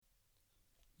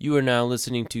You are now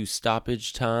listening to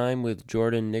Stoppage Time with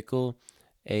Jordan Nickel,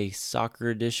 a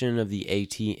soccer edition of the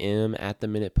ATM at the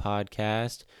Minute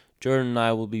podcast. Jordan and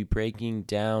I will be breaking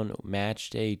down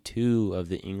match day 2 of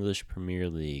the English Premier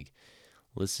League.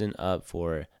 Listen up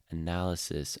for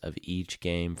analysis of each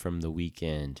game from the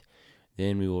weekend.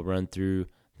 Then we will run through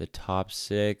the top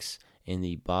 6 and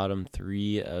the bottom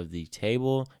 3 of the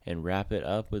table and wrap it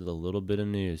up with a little bit of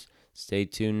news. Stay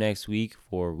tuned next week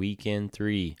for weekend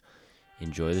 3.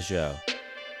 Enjoy the show.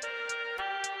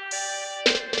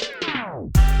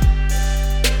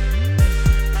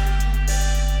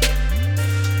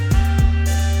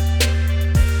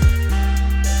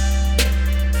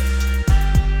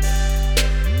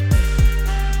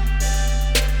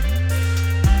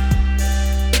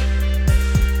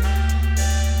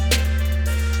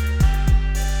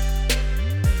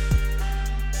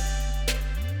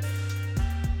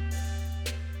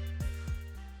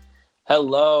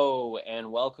 Hello,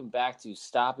 and welcome back to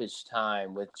Stoppage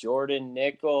Time with Jordan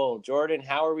Nickel. Jordan,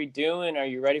 how are we doing? Are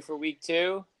you ready for week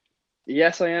 2?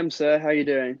 Yes, I am, sir. How are you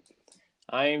doing?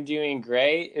 I am doing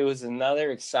great. It was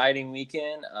another exciting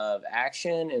weekend of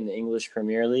action in the English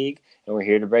Premier League, and we're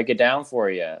here to break it down for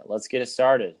you. Let's get it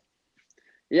started.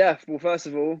 Yeah, well, first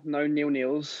of all, no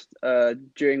nil-nils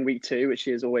during week 2, which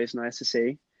is always nice to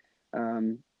see.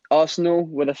 Arsenal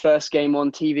were the first game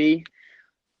on TV.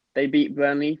 They beat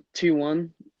Burnley 2-1.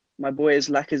 My boys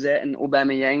Lacazette and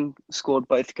Aubameyang scored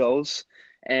both goals.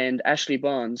 And Ashley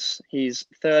Barnes, his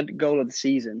third goal of the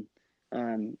season,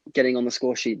 getting on the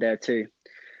score sheet there too.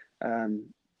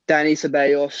 Danny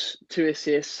Ceballos, 2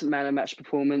 assists, man of match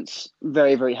performance.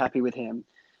 Very, very happy with him.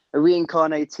 A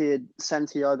reincarnated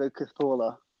Santiago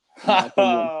Cazorla, in my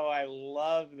opinion. Oh, I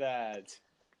love that.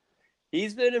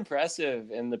 He's been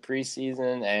impressive in the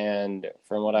preseason, and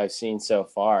from what I've seen so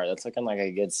far, that's looking like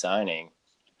a good signing.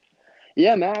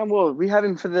 Yeah, man. Well, we have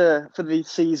him for the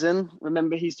season.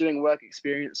 Remember, he's doing work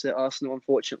experience at Arsenal.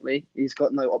 Unfortunately, he's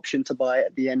got no option to buy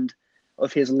at the end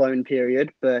of his loan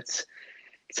period. But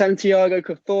Santiago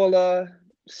Cazorla,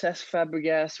 Cesc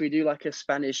Fabregas, we do like a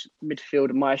Spanish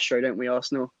midfield maestro, don't we,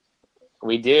 Arsenal?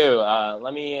 We do.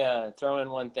 Let me throw in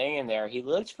one thing in there. He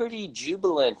looked pretty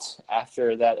jubilant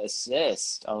after that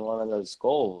assist on one of those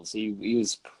goals. He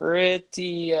was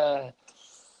pretty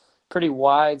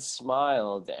wide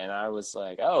smiled, and I was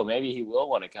like, oh, maybe he will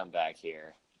want to come back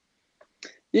here.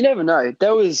 You never know. At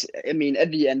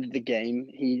the end of the game,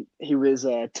 he was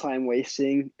time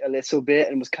wasting a little bit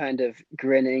and was kind of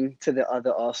grinning to the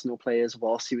other Arsenal players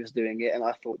whilst he was doing it, and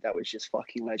I thought that was just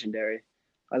fucking legendary.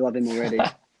 I love him already.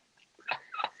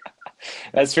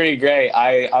 That's pretty great.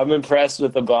 I'm impressed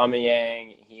with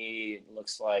Aubameyang. He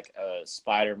looks like a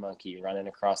spider monkey running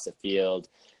across the field.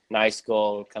 Nice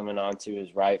goal coming onto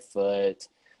his right foot.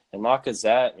 And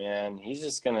Lacazette, man, he's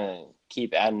just going to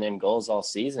keep adding in goals all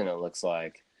season, it looks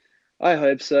like. I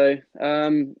hope so.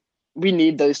 We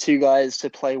need those two guys to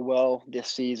play well this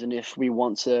season if we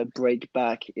want to break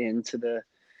back into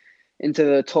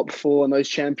the top 4 in those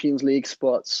Champions League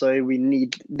spots. So we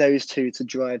need those two to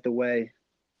drive the way.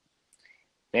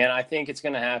 Man, I think it's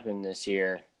going to happen this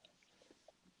year.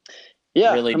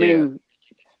 Yeah, really do.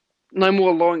 No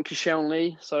more Laurent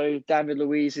Koscielny, so David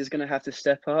Luiz is going to have to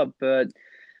step up. But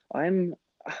I'm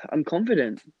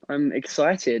confident. I'm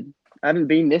excited. I haven't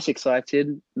been this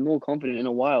excited, nor confident in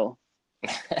a while.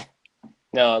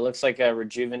 No, it looks like a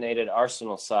rejuvenated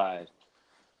Arsenal side.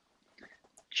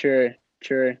 True.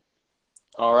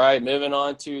 All right, moving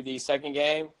on to the second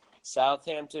game.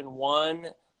 Southampton 1,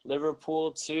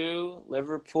 Liverpool 2.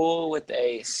 Liverpool with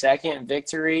a second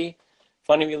victory.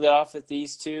 Funny we lit off with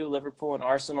these two. Liverpool and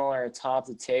Arsenal are atop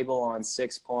the table on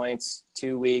 6 points,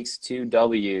 2 weeks, 2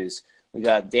 W's. We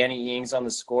got Danny Ings on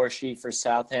the score sheet for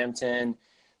Southampton,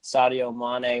 Sadio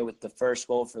Mane with the first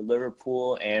goal for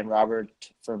Liverpool, and Robert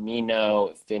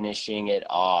Firmino finishing it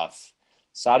off.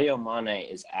 Sadio Mane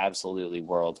is absolutely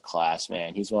world-class,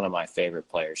 man. He's one of my favorite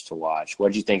players to watch. What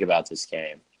did you think about this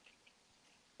game?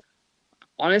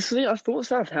 Honestly, I thought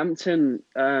Southampton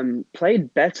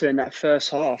played better in that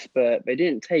first half, but they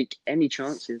didn't take any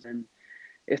chances. And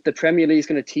if the Premier League is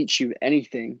going to teach you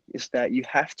anything, it's that you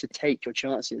have to take your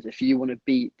chances if you want to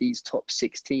beat these top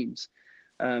 6 teams.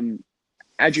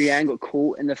 Adrian got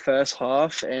caught in the first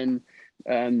half, and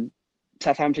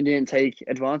Southampton didn't take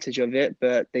advantage of it,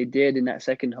 but they did in that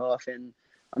second half. And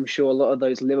I'm sure a lot of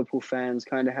those Liverpool fans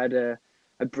kind of had a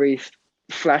brief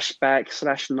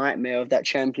flashback/nightmare of that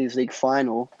Champions League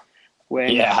final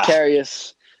when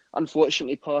Karius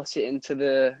unfortunately passed it into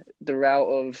the route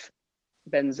of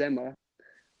Benzema.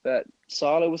 But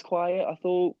Salah was quiet, I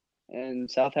thought, and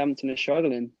Southampton is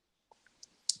struggling.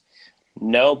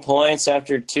 No points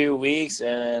after 2 weeks,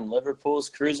 and Liverpool's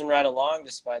cruising right along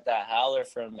despite that howler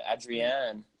from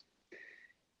Adrian.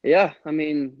 Yeah, I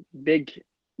mean,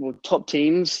 top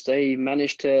teams, they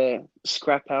managed to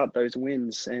scrap out those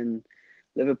wins, and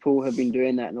Liverpool have been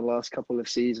doing that in the last couple of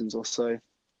seasons or so.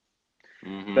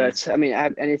 Mm-hmm. But I mean,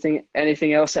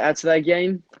 anything else to add to that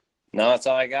game? No, that's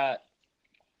all I got.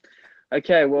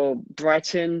 Okay, well,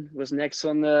 Brighton was next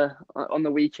on the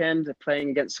weekend, playing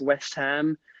against West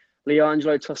Ham.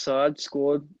 Leandro Trossard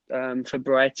scored for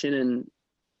Brighton, and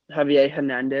Javier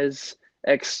Hernandez,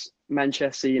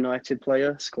 ex-Manchester United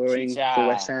player, scoring for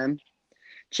West Chicha. Ham.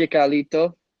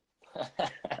 Chicalito.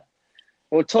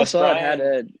 Well, That's Trossard had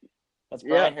Brian. a That's yeah.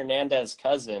 Brian Hernandez's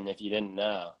cousin, if you didn't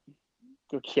know.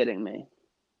 You're kidding me.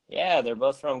 Yeah, they're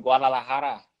both from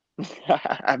Guadalajara.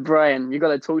 Brian, you got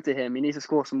to talk to him. He needs to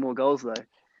score some more goals, though.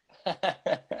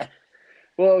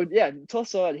 Well, yeah,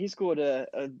 Trossard, he scored a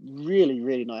really,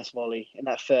 really nice volley in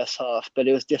that first half, but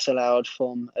it was disallowed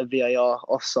from a VAR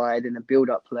offside in a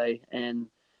build-up play. And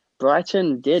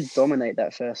Brighton did dominate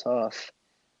that first half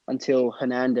until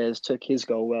Hernandez took his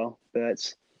goal well.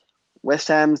 But West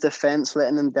Ham's defense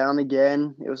letting them down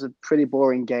again. It was a pretty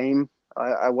boring game.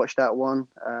 I watched that one,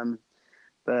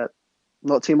 but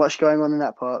not too much going on in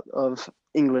that part of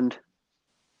England.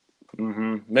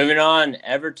 Mm-hmm. Moving on,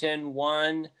 Everton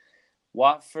 1,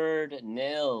 Watford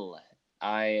 0.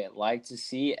 I like to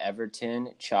see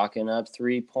Everton chalking up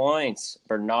 3 points.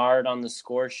 Bernard on the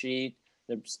score sheet,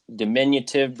 the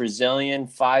diminutive Brazilian,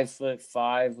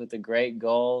 5'5" with a great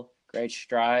goal, great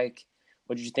strike.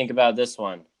 What did you think about this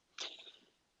one?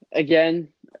 Again,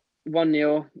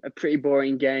 1-0, a pretty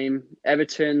boring game.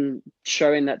 Everton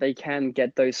showing that they can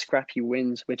get those scrappy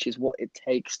wins, which is what it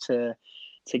takes to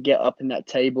get up in that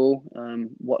table.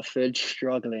 Watford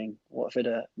struggling. Watford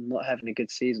are not having a good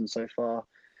season so far.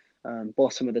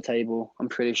 Bottom of the table, I'm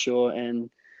pretty sure. And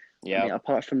I mean, Yeah.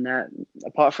 apart from that,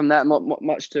 not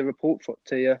much to report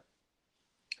to you.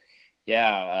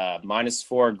 Yeah,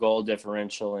 -4 goal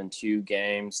differential in 2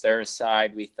 games. They're a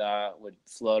side we thought would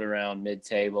float around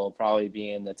mid-table, probably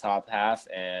be in the top half,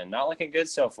 and not looking good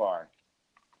so far.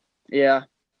 Yeah,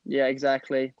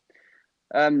 exactly.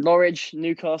 Norwich,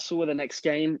 Newcastle were the next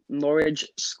game. Norwich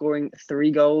scoring 3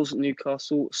 goals,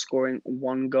 Newcastle scoring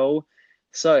 1 goal.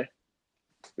 So,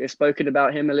 we've spoken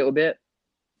about him a little bit.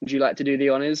 Would you like to do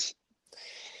the honours?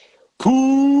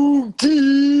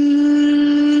 Pookie!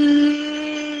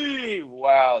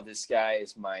 Wow, this guy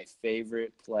is my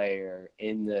favorite player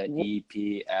in the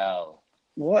EPL.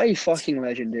 What a fucking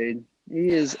legend, dude. He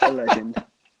is a legend.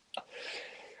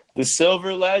 The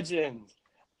Silver Legend.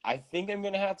 I think I'm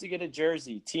going to have to get a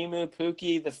jersey. Teemu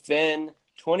Pukki, the Finn,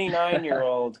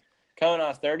 29-year-old, coming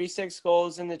off 36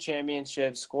 goals in the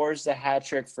championship, scores the hat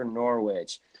trick for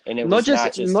Norwich. And it was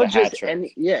not just a hat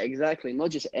trick. Yeah, exactly. Not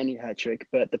just any hat trick,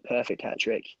 but the perfect hat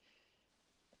trick.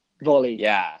 Volley.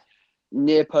 Yeah.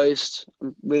 Near post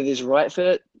with his right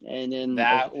foot, and then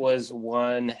that was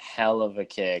one hell of a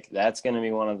kick. That's going to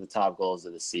be one of the top goals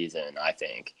of the season, I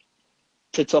think.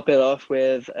 To top it off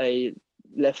with a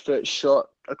left foot shot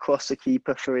across the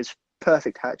keeper for his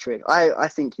perfect hat trick. I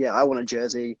think, yeah, I want a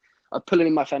jersey. I put him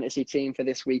in my fantasy team for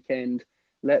this weekend.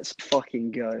 Let's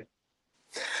fucking go.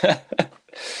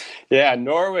 Yeah,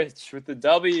 Norwich with the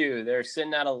W. They're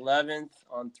sitting at 11th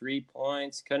on 3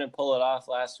 points. Couldn't pull it off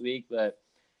last week, but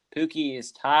Pukki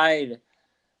is tied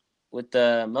with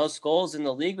the most goals in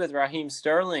the league with Raheem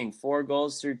Sterling, 4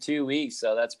 goals through 2 weeks.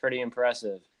 So that's pretty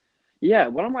impressive. Yeah,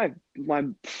 one of my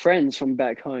friends from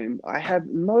back home, I have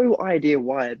no idea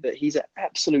why, but he's an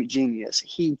absolute genius.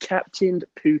 He captained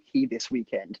Pukki this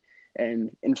weekend.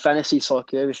 And in fantasy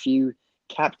soccer, if you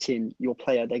captain your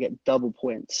player, they get double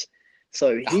points.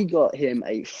 So he got him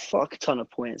a fuck ton of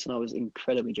points, and I was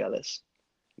incredibly jealous.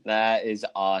 That is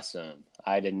awesome.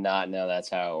 I did not know that's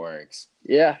how it works.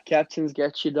 Yeah, captains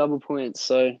get you double points.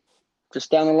 So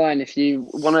just down the line, if you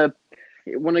want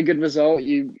a good result,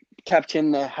 you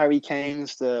captain the Harry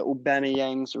Kanes, the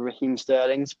Aubameyangs, the Raheem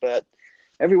Sterlings, but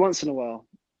every once in a while,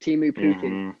 Teemu Pukki.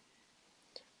 Mm-hmm.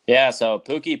 Yeah, so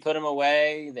Pukki put him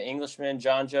away. The Englishman,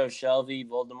 John Joe Shelby,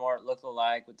 Voldemort look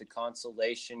alike with the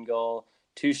consolation goal.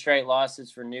 2 straight losses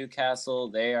for Newcastle.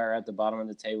 They are at the bottom of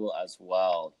the table as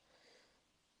well.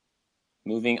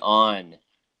 Moving on.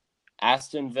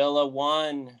 Aston Villa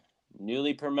 1,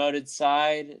 newly promoted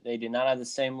side. They did not have the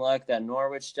same luck that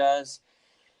Norwich does.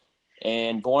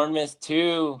 And Bournemouth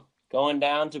 2, going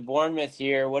down to Bournemouth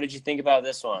here. What did you think about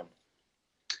this one?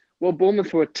 Well,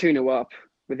 Bournemouth were 2-0 up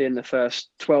within the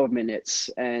first 12 minutes,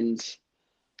 and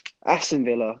Aston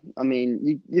Villa, I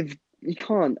mean, you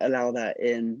can't allow that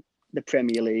in the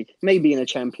Premier League. Maybe in a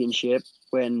championship,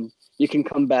 when you can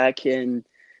come back and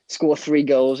score 3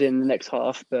 goals in the next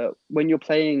half. But when you're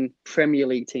playing Premier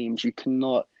League teams, you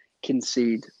cannot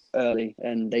concede early,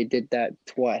 and they did that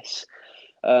twice.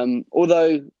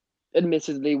 Although,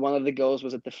 admittedly, one of the goals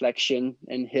was a deflection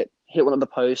and hit one of the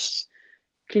posts.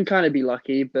 Can kind of be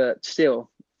lucky, but still,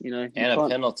 you And a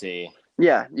can't. penalty.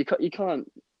 Yeah, you can't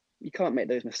make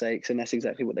those mistakes, and that's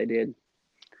exactly what they did.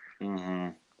 Mm-hmm.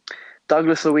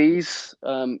 Douglas Luiz,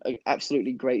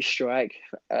 absolutely great strike.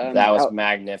 That was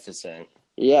magnificent.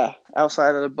 Yeah,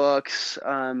 outside of the box.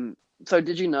 So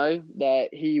did you know that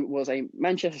he was a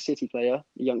Manchester City player, a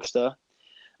youngster,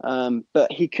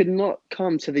 but he could not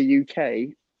come to the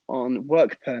UK on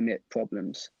work permit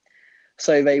problems.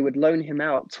 So they would loan him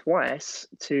out twice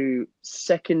to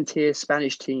second-tier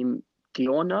Spanish team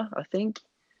Girona, I think,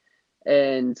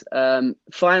 and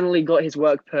finally got his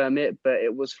work permit, but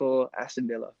it was for Aston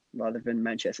Villa rather than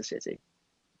Manchester City.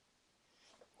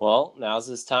 Well, now's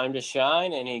his time to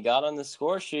shine, and he got on the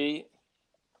score sheet.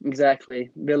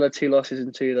 Exactly. Villa 2 losses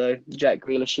in 2, though. Jack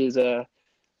Grealish's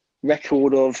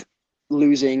record of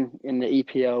losing in the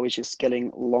EPL is just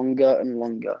getting longer and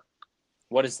longer.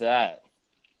 What is that?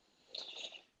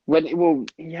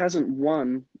 He hasn't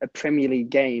won a Premier League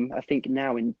game, I think,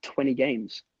 now in 20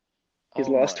 games. His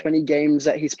last 20 games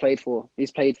that he's played for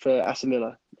Aston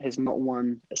Villa, has not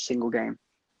won a single game.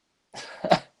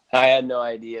 I had no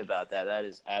idea about that. That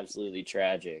is absolutely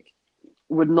tragic.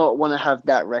 Would not want to have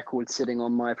that record sitting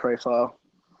on my profile.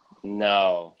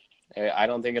 No. I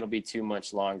don't think it'll be too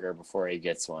much longer before he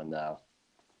gets one, though.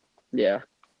 Yeah.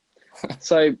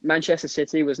 So Manchester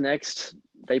City was next.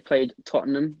 They played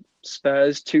Tottenham,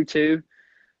 Spurs 2-2.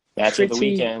 Match of the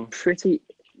weekend. Pretty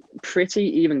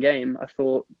even game, I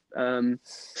thought.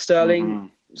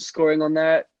 Sterling scoring on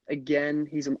that. Again,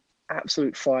 he's an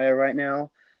absolute fire right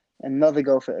now. Another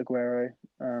goal for Aguero.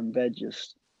 They're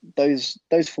just those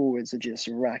forwards are just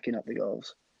racking up the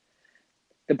goals.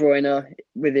 De Bruyne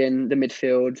within the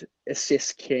midfield,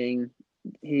 assist king.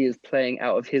 He is playing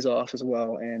out of his arse as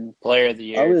well. And Player of the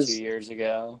Year 2 years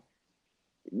ago.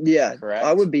 Yeah, correct?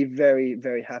 I would be very,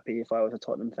 very happy if I was a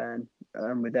Tottenham fan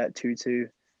with that 2-2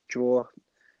 draw.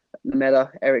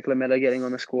 Eric Lamela getting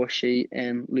on the score sheet,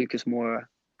 and Lucas Moura.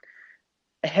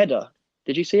 A header.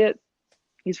 Did you see it?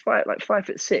 He's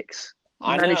 5'6".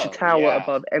 I managed know, to tower yeah.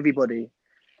 above everybody.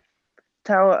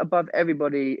 Tower above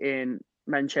everybody in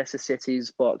Manchester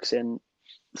City's box and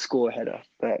score a header.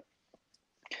 But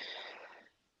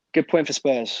good point for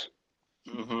Spurs.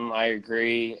 I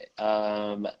agree.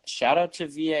 Shout out to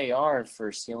VAR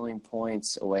for stealing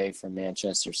points away from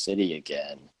Manchester City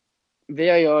again.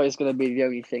 VAR is going to be the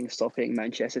only thing stopping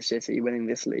Manchester City winning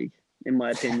this league, in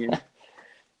my opinion.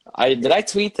 Did I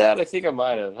tweet that? I think I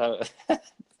might have.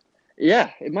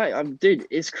 Yeah, it might. Dude,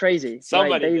 it's crazy.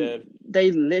 Somebody did.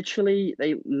 They literally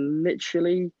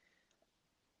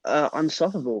are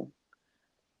unstoppable.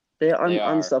 They are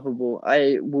unstoppable.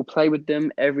 I will play with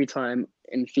them every time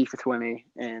in FIFA 20,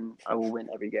 and I will win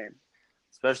every game.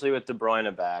 Especially with De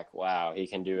Bruyne back. Wow, he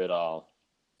can do it all.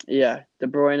 Yeah, De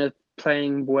Bruyne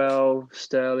playing well,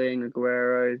 Sterling,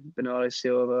 Aguero, Bernardo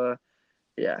Silva.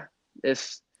 Yeah,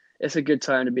 it's a good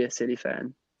time to be a City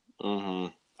fan.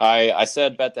 I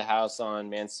said bet the house on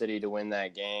Man City to win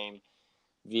that game.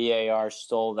 VAR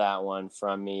stole that one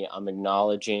from me. I'm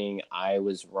acknowledging I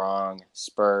was wrong.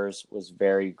 Spurs was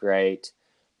very great.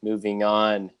 Moving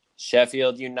on.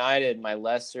 Sheffield United, my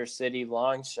Leicester City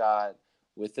long shot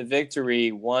with the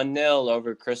victory 1-0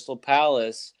 over Crystal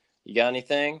Palace. You got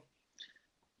anything?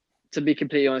 To be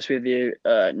completely honest with you,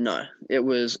 no. It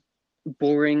was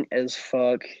boring as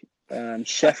fuck.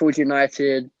 Sheffield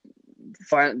United,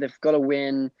 they've got to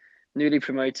win, newly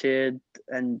promoted,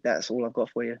 and that's all I've got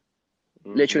for you.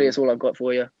 Literally, that's all I've got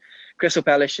for you. Crystal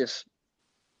Palace just,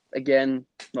 again,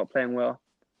 not playing well.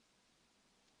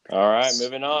 All right,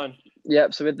 moving on.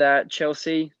 Yep, so with that,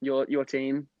 Chelsea, your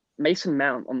team, Mason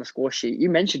Mount on the score sheet. You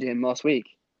mentioned him last week.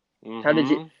 How did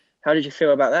you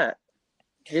feel about that?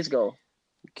 His goal.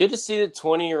 Good to see the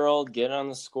 20-year-old get on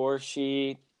the score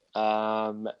sheet.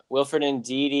 Wilfred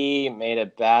Ndidi made a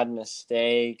bad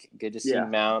mistake. Good to see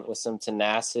Mount with some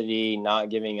tenacity, not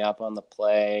giving up on the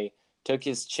play. Took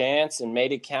his chance and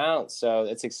made it count. So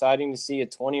it's exciting to see a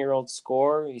 20-year-old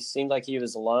score. He seemed like he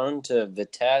was loaned to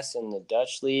Vitesse in the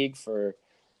Dutch league for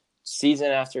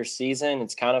season after season.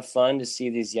 It's kind of fun to see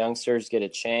these youngsters get a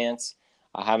chance.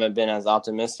 I haven't been as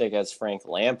optimistic as Frank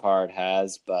Lampard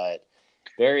has, but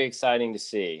very exciting to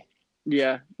see.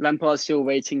 Yeah, Lampard's still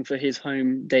waiting for his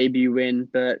home debut win,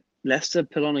 but Leicester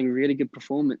put on a really good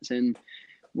performance, and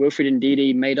Wilfred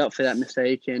Ndidi made up for that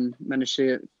mistake and managed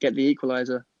to get the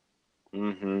equaliser.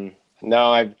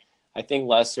 No, I think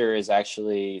Leicester is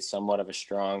actually somewhat of a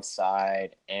strong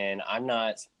side, and I'm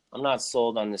not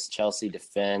sold on this Chelsea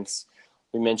defense.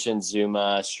 We mentioned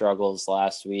Zuma struggles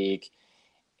last week.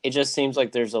 It just seems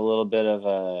like there's a little bit of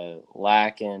a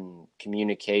lack in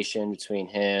communication between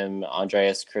him,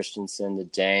 Andreas Christensen, the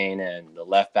Dane, and the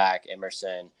left back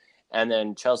Emerson. And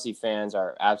then Chelsea fans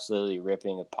are absolutely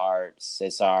ripping apart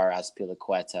Cesar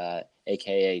Azpilicueta,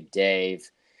 aka Dave.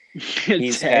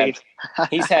 He's Dave.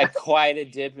 had quite a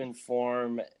dip in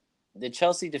form. The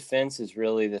Chelsea defense is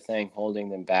really the thing holding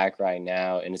them back right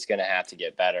now, and it's going to have to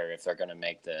get better if they're going to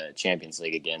make the Champions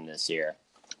League again this year.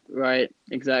 Right,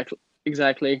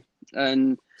 exactly.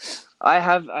 And I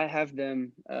have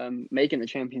them making the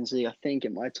Champions League, I think,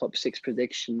 in my top 6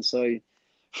 predictions. So,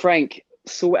 Frank,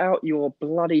 sort out your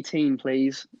bloody team,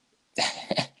 please.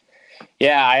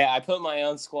 Yeah, I put my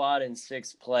own squad in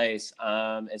 6th place.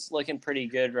 It's looking pretty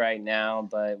good right now,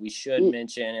 but we should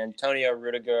mention Antonio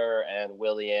Rudiger and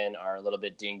Willian are a little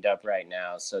bit dinged up right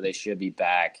now, so they should be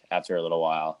back after a little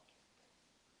while.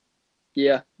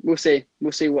 Yeah, we'll see.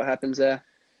 We'll see what happens there.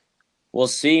 We'll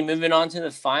see. Moving on to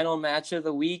the final match of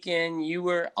the weekend, you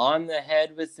were on the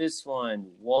head with this one.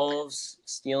 Wolves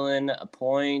stealing a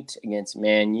point against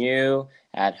Man U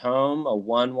at home, a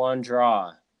 1-1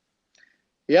 draw.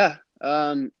 Yeah,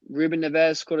 Ruben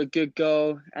Neves scored a good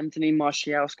goal. Anthony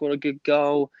Martial scored a good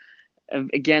goal.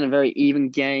 Again, a very even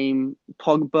game.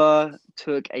 Pogba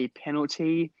took a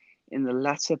penalty in the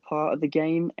latter part of the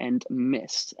game and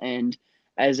missed. And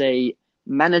as a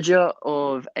manager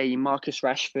of a Marcus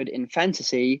Rashford in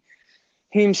fantasy,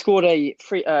 him scored a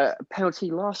free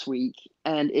penalty last week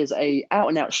and is a out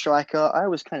and out striker. I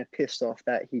was kind of pissed off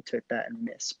that he took that and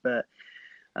missed, but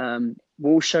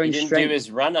Wolves showing He didn't strength. do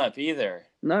his run up either.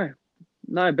 No,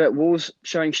 but Wolves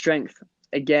showing strength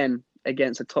again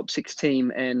against a top 6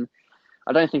 team, and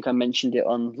I don't think I mentioned it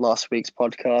on last week's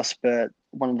podcast, but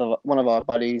one of our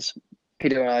buddies,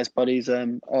 Peter and I's buddies,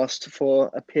 asked for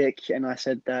a pick, and I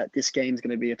said that this game's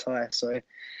going to be a tie. So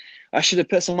I should have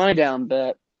put some money down,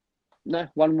 but no,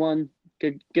 1-1,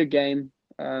 good game.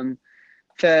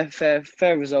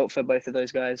 Fair result for both of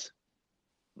those guys.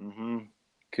 Mm-hmm.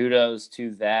 Kudos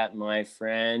to that, my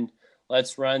friend.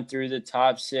 Let's run through the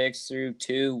top 6 through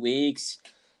 2 weeks.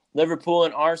 Liverpool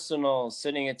and Arsenal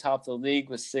sitting atop the league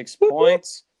with 6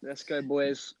 points. Let's go,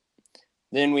 boys.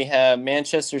 Then we have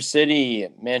Manchester City,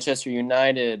 Manchester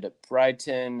United,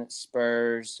 Brighton,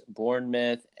 Spurs,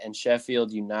 Bournemouth, and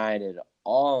Sheffield United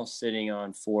all sitting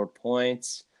on 4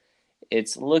 points.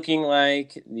 It's looking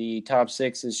like the top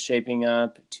 6 is shaping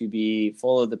up to be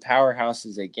full of the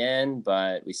powerhouses again,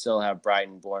 but we still have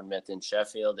Brighton, Bournemouth, and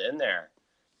Sheffield in there.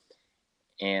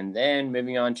 And then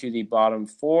moving on to the bottom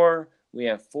 4, we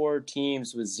have 4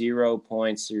 teams with 0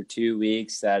 points through 2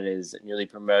 weeks. That is newly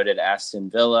promoted Aston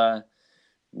Villa,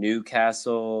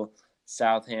 Newcastle,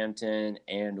 Southampton,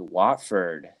 and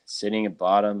Watford sitting at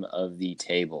bottom of the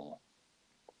table.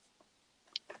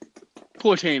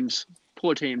 Poor teams.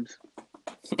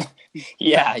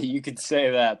 Yeah, you could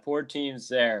say that. Poor teams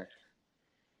there.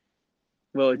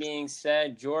 Well, being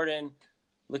said, Jordan,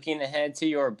 looking ahead to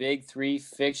your big 3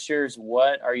 fixtures,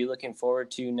 what are you looking forward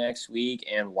to next week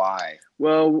and why?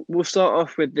 Well, we'll start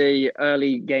off with the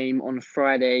early game on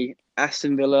Friday.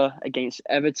 Aston Villa against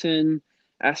Everton.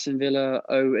 Aston Villa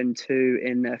 0-2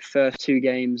 in their first 2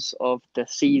 games of the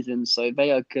season, so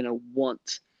they are going to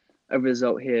want a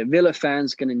result here. Villa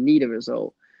fans going to need a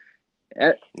result.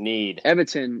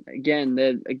 Everton, again,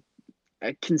 they're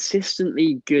a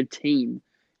consistently good team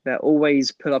that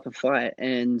always put up a fight,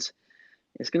 and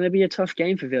it's going to be a tough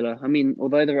game for Villa. I mean,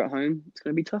 although they're at home, it's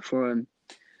going to be tough for them.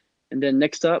 And then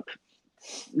next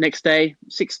day,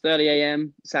 6:30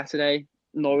 a.m. Saturday,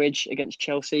 Norwich against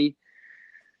Chelsea.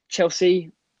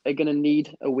 Chelsea are going to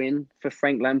need a win for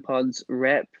Frank Lampard's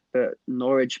rep, but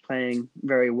Norwich playing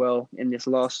very well in this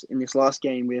last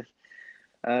game with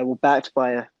backed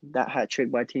by that hat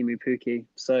trick by Timu Puki.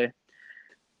 So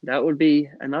that would be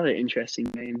another interesting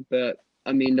game. But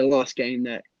I mean, the last game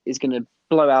that is going to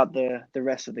blow out the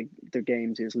rest of the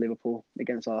games is Liverpool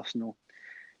against Arsenal.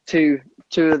 Two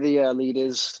of the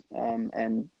leaders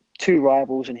and 2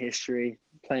 rivals in history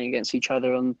playing against each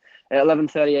other at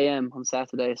 11:30 a.m. on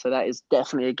Saturday. So that is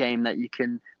definitely a game that you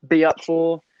can be up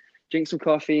for, drink some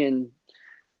coffee, and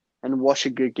watch a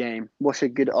good game. Watch a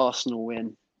good Arsenal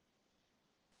win.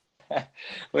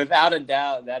 Without a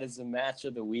doubt, that is the match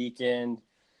of the weekend.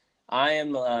 I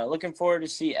am looking forward to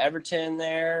see Everton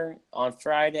there on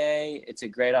Friday. It's a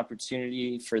great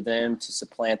opportunity for them to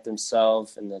supplant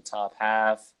themselves in the top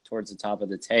half towards the top of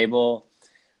the table.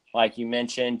 Like you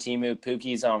mentioned, Timu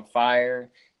Puki's on fire.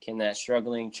 Can that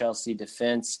struggling Chelsea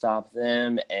defense stop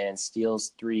them and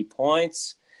steals 3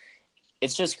 points?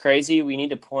 It's just crazy. We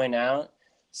need to point out,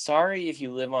 sorry if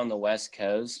you live on the West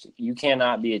Coast, you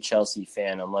cannot be a Chelsea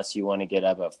fan unless you want to get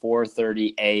up at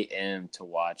 4:30 a.m. to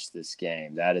watch this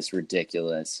game. That is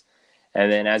ridiculous.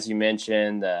 And then, as you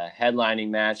mentioned, the headlining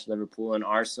match, Liverpool and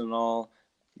Arsenal,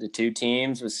 the two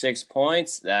teams with 6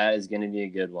 points, that is going to be a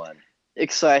good one.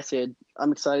 Excited.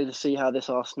 I'm excited to see how this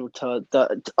Arsenal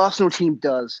team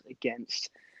does against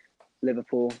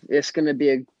Liverpool. It's going to be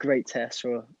a great test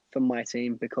for my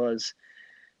team because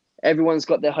everyone's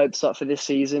got their hopes up for this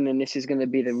season, and this is going to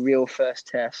be the real first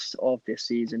test of this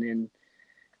season. And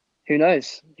who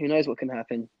knows? Who knows what can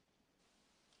happen?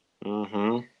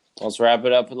 Let's wrap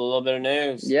it up with a little bit of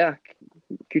news. Yeah,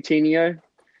 Coutinho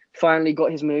finally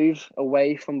got his move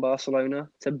away from Barcelona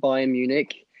to Bayern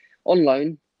Munich on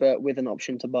loan, but with an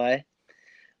option to buy.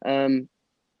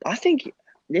 I think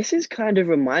this is kind of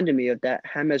reminding me of that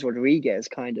James Rodriguez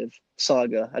kind of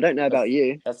saga. I don't know about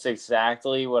you. That's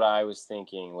exactly what I was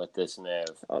thinking with this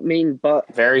move. I mean,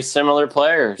 but very similar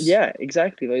players. Yeah,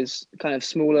 exactly. Those kind of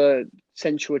smaller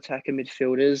central attacker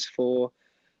midfielders for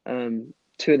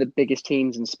two of the biggest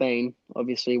teams in Spain.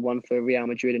 Obviously, one for Real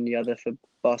Madrid and the other for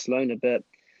Barcelona. But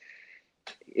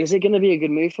is it going to be a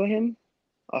good move for him?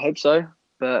 I hope so,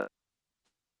 but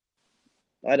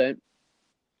I don't.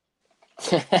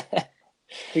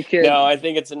 No, I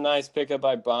think it's a nice pickup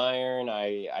by Bayern.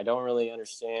 I don't really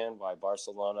understand why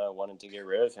Barcelona wanted to get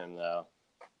rid of him, though.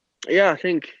 Yeah, I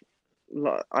think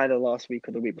either last week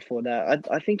or the week before that,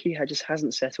 I think he just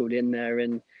hasn't settled in there,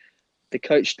 and the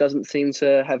coach doesn't seem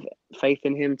to have faith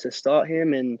in him to start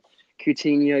him. And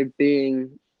Coutinho,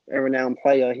 being a renowned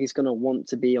player, he's going to want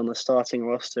to be on the starting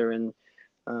roster, and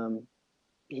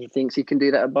he thinks he can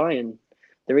do that at Bayern.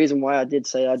 The reason why I did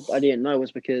say I didn't know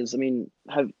was because, I mean,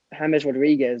 James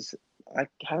Rodriguez, I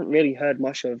haven't really heard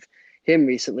much of him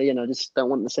recently, and I just don't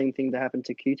want the same thing to happen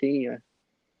to Coutinho.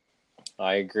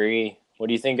 I agree. What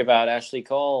do you think about Ashley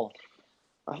Cole?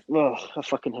 I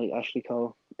fucking hate Ashley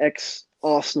Cole.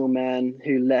 Ex-Arsenal man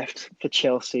who left for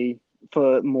Chelsea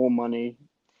for more money,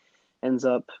 ends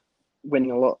up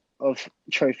winning a lot of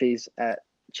trophies at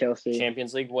Chelsea.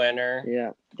 Champions League winner.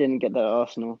 Yeah, didn't get that at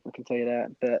Arsenal, I can tell you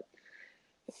that. But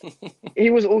he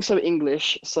was also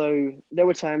English, so there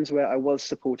were times where I was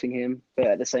supporting him, but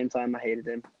at the same time I hated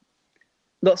him.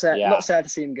 Not sad to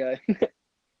see him go.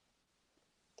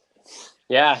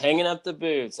 Yeah, hanging up the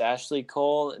boots. Ashley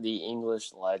Cole, the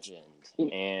English legend.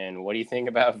 And what do you think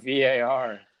about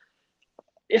VAR?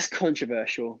 It's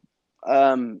controversial.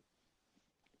 By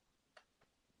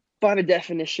the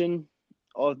definition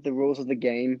of the rules of the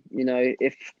game, you know,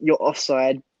 if you're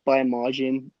offside by a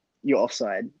margin, you're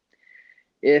offside.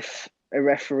 If a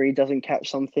referee doesn't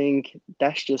catch something,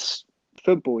 that's just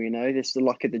football, you know, this is the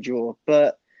luck of the draw.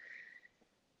 But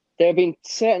there have been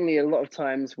certainly a lot of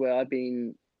times where I've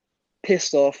been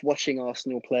pissed off watching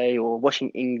Arsenal play or watching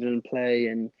England play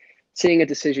and seeing a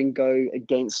decision go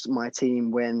against my team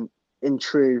when, in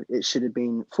true, it should have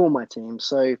been for my team.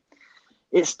 So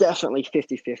it's definitely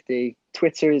 50-50.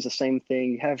 Twitter is the same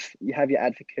thing. You have your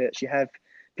advocates, you have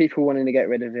people wanting to get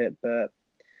rid of it. But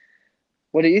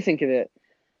what do you think of it?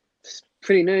 It's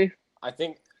pretty new. I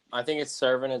think it's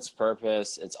serving its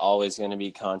purpose. It's always going to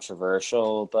be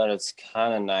controversial, but it's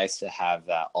kind of nice to have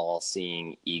that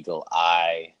all-seeing eagle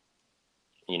eye,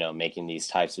 you know, making these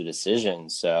types of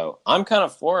decisions. So I'm kind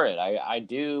of for it. I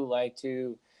do like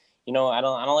to, you know, I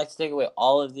don't like to take away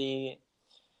all of the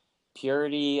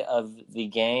purity of the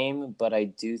game, but I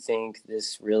do think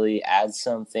this really adds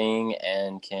something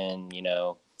and can, you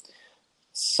know,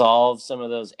 solve some of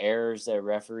those errors that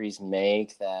referees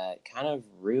make that kind of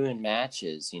ruin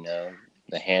matches, you know,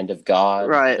 the hand of God,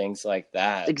 right, things like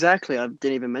that. Exactly. I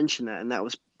didn't even mention that. And that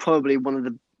was probably one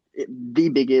of the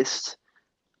biggest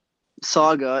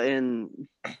saga and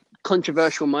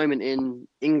controversial moment in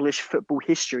English football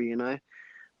history, you know.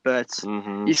 But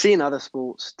you see in other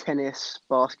sports, tennis,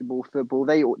 basketball, football,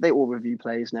 they all review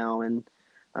plays now. And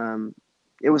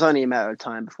it was only a matter of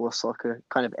time before soccer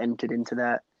kind of entered into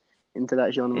that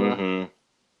genre.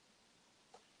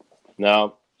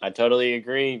 No, I totally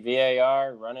agree.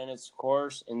 VAR running its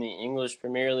course in the English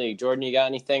Premier League. Jordan, you got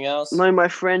anything else? No, my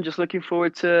friend, just looking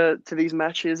forward to these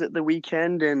matches at the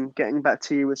weekend and getting back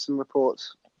to you with some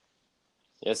reports.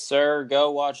 Yes, sir. Go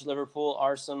watch Liverpool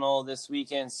Arsenal this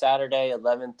weekend, Saturday,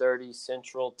 11:30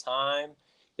 Central Time.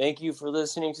 Thank you for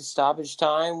listening to Stoppage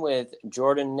Time with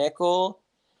Jordan Nickel.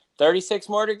 36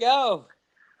 more to go.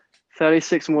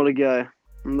 36 more to go.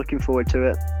 I'm looking forward to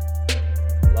it.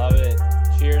 Love it.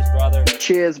 Cheers, brother.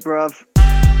 Cheers, bruv.